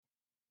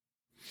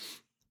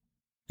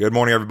Good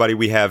morning, everybody.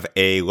 We have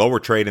a lower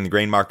trade in the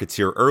grain markets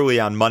here early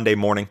on Monday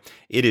morning.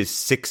 It is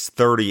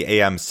 6:30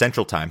 a.m.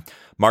 Central Time.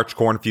 March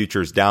corn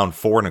futures down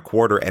 4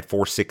 1/4 at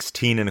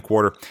 4.16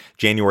 1/4.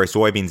 January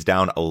soybeans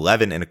down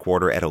 11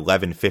 1/4 at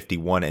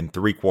 11.51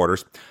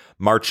 3/4.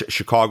 March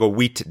Chicago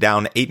wheat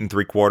down 8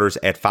 3/4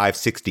 at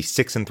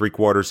 5.66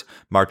 3/4.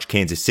 March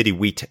Kansas City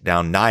wheat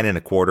down 9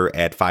 1/4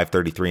 at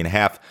 5.33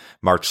 1/2.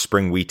 March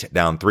spring wheat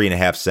down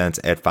 3.5 cents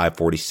at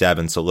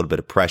 5.47. So a little bit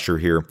of pressure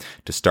here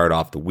to start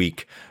off the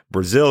week.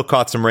 Brazil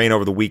caught some rain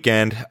over the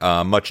weekend,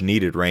 much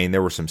needed rain.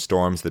 There were some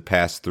storms that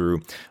passed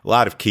through a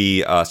lot of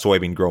key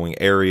soybean growing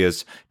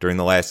areas during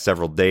the last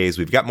several days.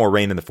 We've got more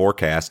rain in the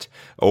forecast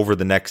over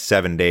the next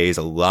 7 days.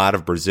 A lot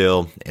of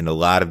Brazil and a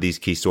lot of these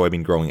key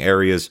soybean growing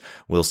areas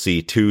will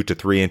see 2 to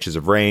 3 inches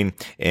of rain,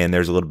 and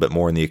there's a little bit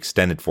more in the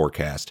extended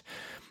forecast.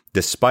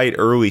 Despite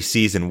early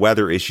season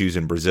weather issues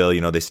in Brazil,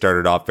 they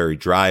started off very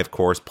dry. Of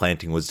course,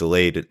 planting was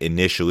delayed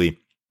initially.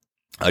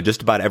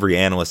 Just about every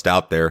analyst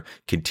out there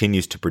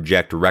continues to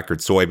project record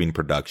soybean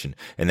production.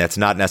 And that's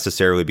not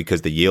necessarily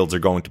because the yields are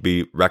going to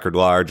be record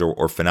large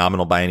or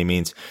phenomenal by any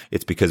means.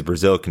 It's because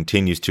Brazil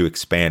continues to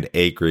expand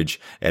acreage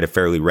at a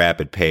fairly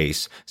rapid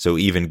pace. So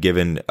even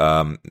given,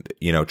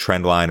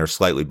 trend line or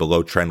slightly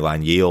below trend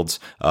line yields,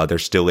 they're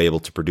still able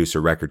to produce a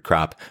record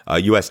crop.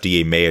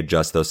 USDA may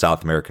adjust those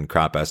South American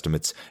crop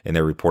estimates in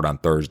their report on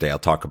Thursday. I'll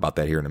talk about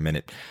that here in a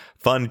minute.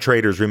 Fund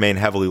traders remain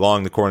heavily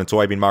long the corn and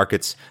soybean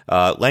markets.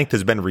 Length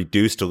has been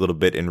reduced a little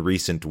bit in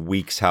recent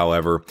weeks,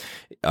 however.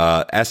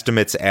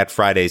 Estimates at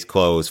Friday's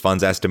close,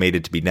 funds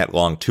estimated to be net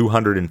long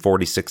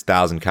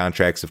 246,000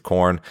 contracts of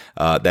corn.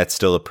 That's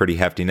still a pretty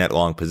hefty net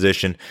long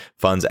position.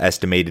 Funds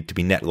estimated to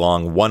be net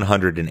long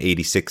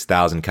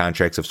 186,000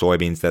 contracts of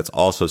soybeans. That's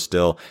also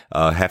still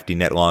a hefty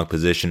net long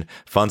position.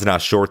 Funds now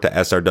short the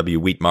SRW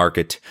wheat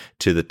market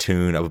to the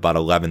tune of about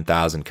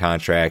 11,000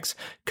 contracts.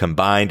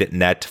 Combined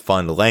net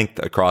fund length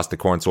across the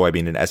corn,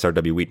 soybean, and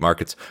SRW wheat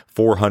markets,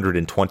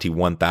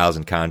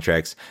 421,000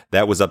 contracts.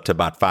 That was up to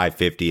about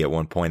 550 at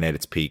one point at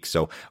its peak.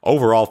 So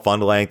overall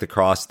fund length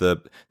across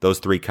those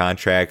three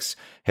contracts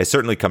has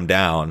certainly come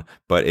down,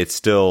 but it's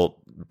still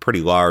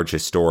pretty large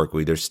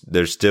historically.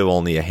 There's still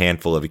only a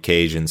handful of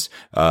occasions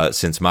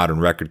since modern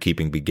record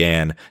keeping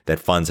began that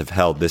funds have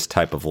held this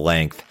type of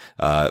length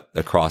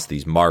across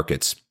these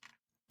markets.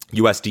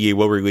 USDA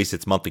will release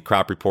its monthly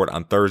crop report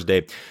on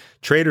Thursday.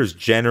 Traders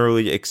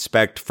generally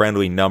expect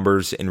friendly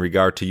numbers in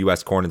regard to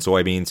U.S. corn and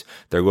soybeans.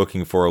 They're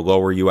looking for a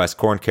lower U.S.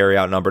 corn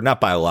carryout number, not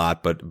by a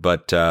lot,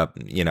 but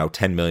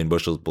 10 million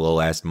bushels below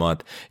last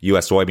month.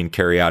 U.S. soybean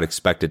carryout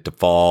expected to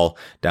fall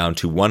down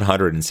to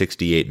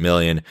 168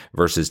 million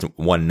versus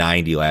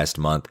 190 last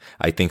month.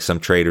 I think some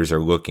traders are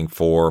looking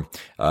for,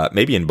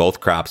 maybe in both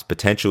crops,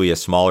 potentially a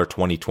smaller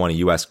 2020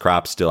 U.S.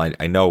 crop still.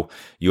 I know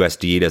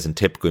USDA doesn't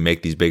typically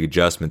make these big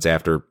adjustments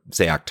after,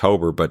 say,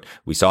 October, but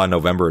we saw a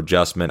November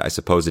adjustment. I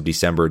suppose a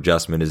December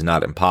adjustment is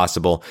not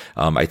impossible.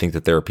 I think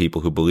that there are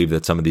people who believe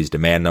that some of these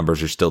demand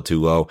numbers are still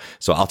too low.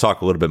 So I'll talk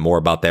a little bit more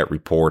about that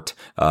report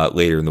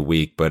later in the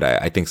week, but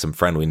I think some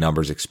friendly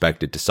numbers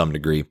expected to some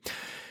degree.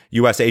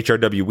 U.S.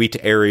 HRW wheat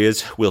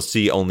areas will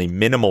see only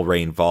minimal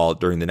rainfall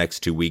during the next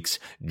 2 weeks.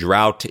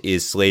 Drought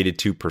is slated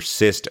to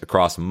persist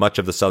across much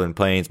of the southern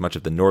plains, much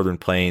of the northern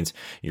plains.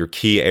 Your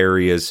key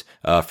areas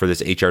for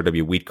this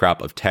HRW wheat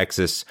crop of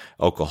Texas,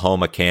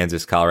 Oklahoma,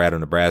 Kansas, Colorado,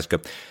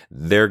 Nebraska,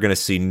 they're going to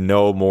see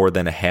no more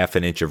than a half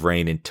an inch of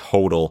rain in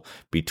total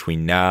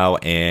between now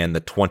and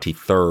the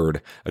 23rd,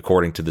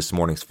 according to this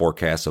morning's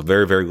forecast. So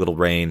very, very little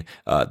rain.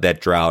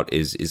 That drought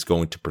is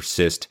going to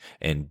persist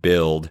and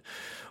build.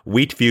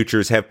 Wheat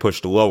futures have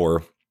pushed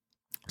lower.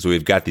 So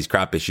we've got these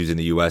crop issues in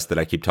the U.S. that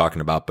I keep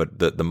talking about, but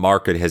the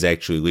market has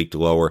actually leaked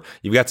lower.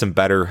 You've got some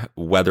better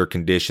weather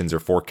conditions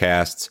or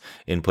forecasts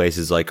in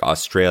places like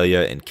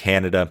Australia and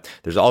Canada.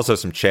 There's also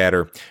some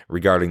chatter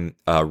regarding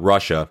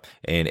Russia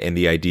and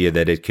the idea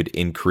that it could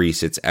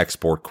increase its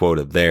export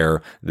quota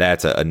there.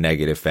 That's a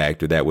negative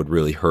factor that would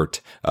really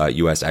hurt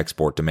U.S.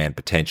 export demand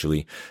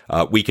potentially.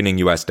 Weakening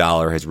U.S.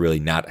 dollar has really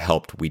not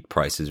helped wheat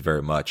prices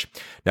very much.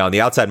 Now, in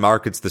the outside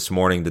markets this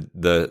morning,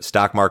 the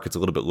stock market's a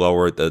little bit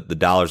lower. The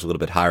dollar's a little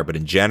bit higher. But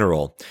in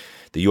general,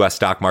 the U.S.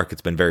 stock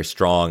market's been very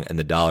strong and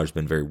the dollar's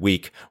been very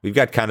weak. We've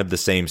got kind of the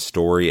same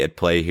story at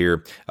play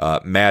here.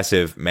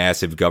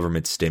 Massive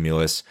government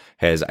stimulus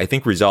has, I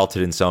think,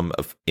 resulted in some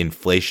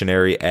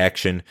inflationary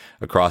action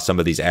across some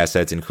of these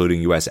assets,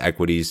 including U.S.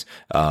 equities.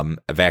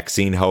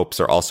 Vaccine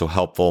hopes are also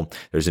helpful.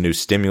 There's a new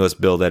stimulus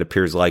bill that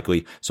appears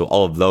likely. So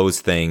all of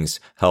those things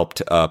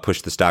helped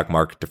push the stock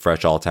market to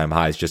fresh all-time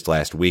highs just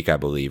last week, I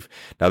believe.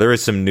 Now, there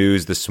is some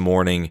news this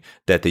morning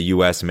that the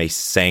U.S. may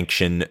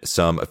sanction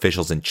some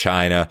officials in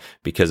China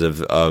because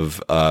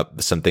of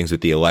some things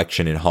with the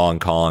election in Hong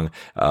Kong.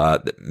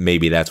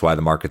 Maybe that's why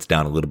the market's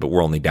down a little bit.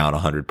 We're only down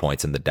 100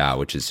 points in the Dow,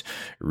 which is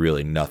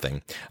really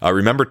nothing.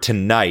 Remember,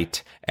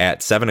 tonight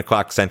at 7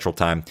 o'clock Central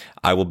Time,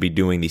 I will be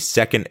doing the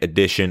second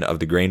edition of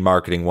the Grain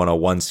Marketing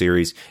 101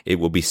 series. It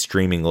will be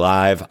streaming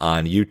live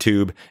on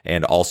YouTube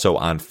and also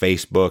on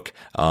Facebook.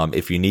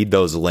 If you need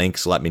those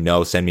links, let me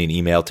know. Send me an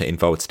email to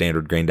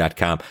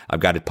info@standardgrain.com. I've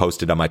got it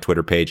posted on my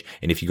Twitter page.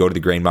 And if you go to the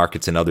Grain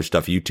Markets and Other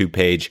Stuff YouTube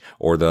page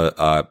or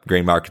the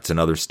Grain Markets and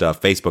Other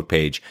Stuff Facebook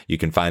page, you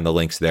can find the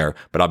links there.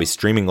 But I'll be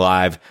streaming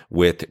live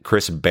with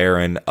Chris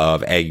Barron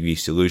of Agri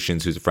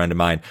Solutions, who's a friend of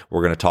mine.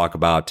 We're going to talk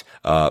about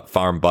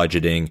farm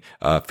budgeting,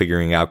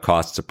 figuring out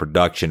costs of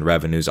production,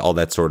 revenues, all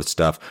that sort of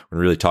stuff. We're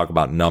going to really talk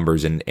about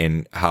numbers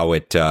and how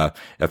it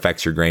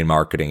affects your grain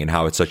marketing and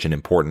how it's such an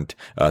important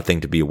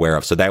thing to be aware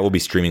of. So that will be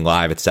streaming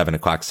live at 7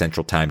 o'clock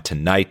Central Time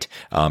tonight.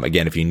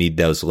 Again, if you need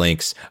those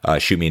links,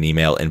 shoot me an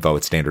email,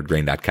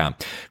 info@standardgrain.com.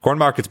 Corn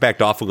market's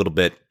backed off a little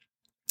bit.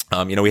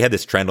 We had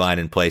this trend line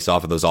in place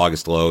off of those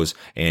August lows,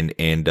 and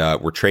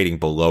we're trading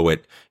below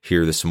it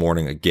here this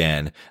morning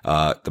again.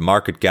 The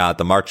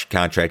March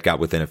contract got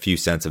within a few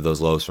cents of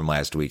those lows from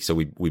last week. So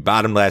we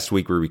bottomed last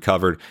week, we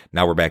recovered.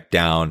 Now we're back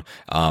down.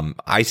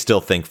 I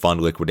still think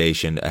fund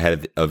liquidation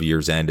ahead of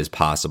year's end is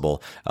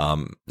possible.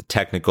 The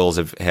technicals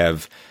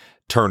have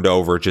turned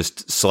over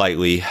just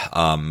slightly.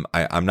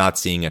 I'm not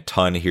seeing a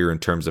ton here in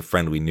terms of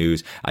friendly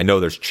news. I know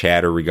there's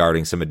chatter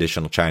regarding some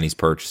additional Chinese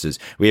purchases.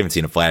 We haven't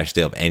seen a flash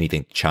sale of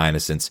anything to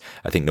China since,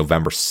 I think,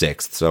 November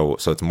 6th. So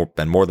it's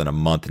been more than a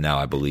month now,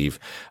 I believe.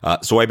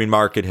 Soybean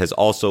market has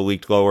also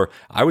leaked lower.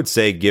 I would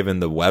say, given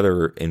the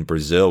weather in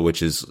Brazil,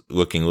 which is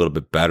looking a little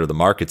bit better, the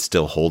market's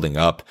still holding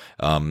up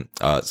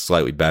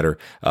slightly better.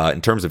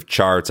 In terms of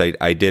charts,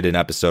 I did an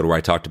episode where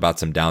I talked about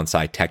some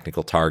downside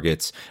technical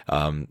targets,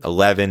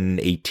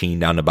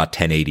 11.18 down to about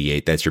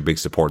 10.88. That's your big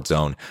support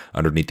zone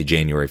underneath the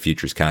January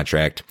futures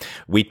contract.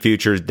 Wheat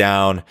futures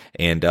down,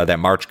 and that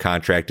March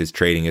contract is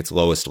trading its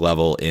lowest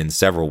level in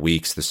several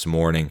weeks this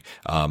morning.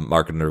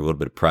 Market under a little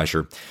bit of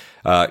pressure.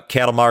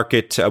 Cattle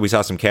market, we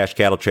saw some cash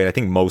cattle trade, I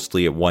think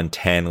mostly at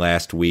 110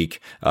 last week.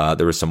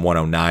 There was some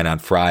 109 on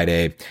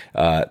Friday.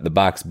 The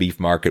box beef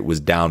market was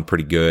down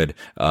pretty good,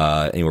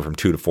 anywhere from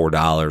 $2 to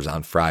 $4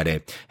 on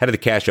Friday. Head of the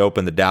cash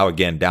open, the Dow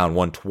again down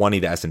 120,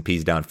 the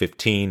S&P's down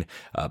 15,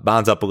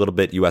 bonds up a little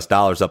bit, US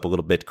dollars up a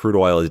little bit, crude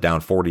oil is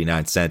down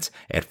 49 cents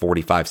at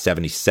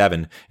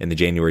 45.77 in the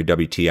January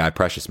WTI,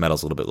 precious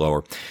metals a little bit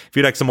lower. If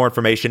you'd like some more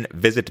information,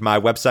 visit my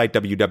website,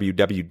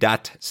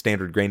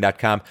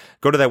 www.standardgrain.com.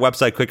 Go to that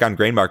website, click on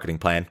Grain Marketing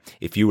Plan.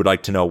 If you would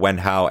like to know when,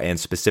 how, and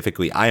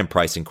specifically I am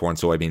pricing corn,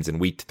 soybeans, and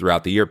wheat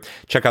throughout the year,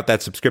 check out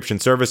that subscription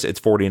service. It's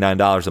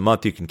 $49 a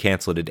month. You can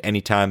cancel it at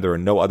any time. There are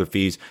no other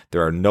fees.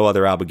 There are no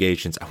other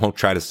obligations. I won't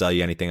try to sell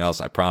you anything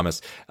else, I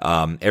promise.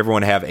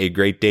 Everyone have a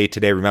great day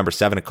today. Remember,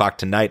 7 o'clock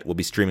tonight, we'll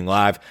be streaming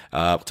live.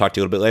 We'll talk to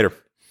you a little bit later.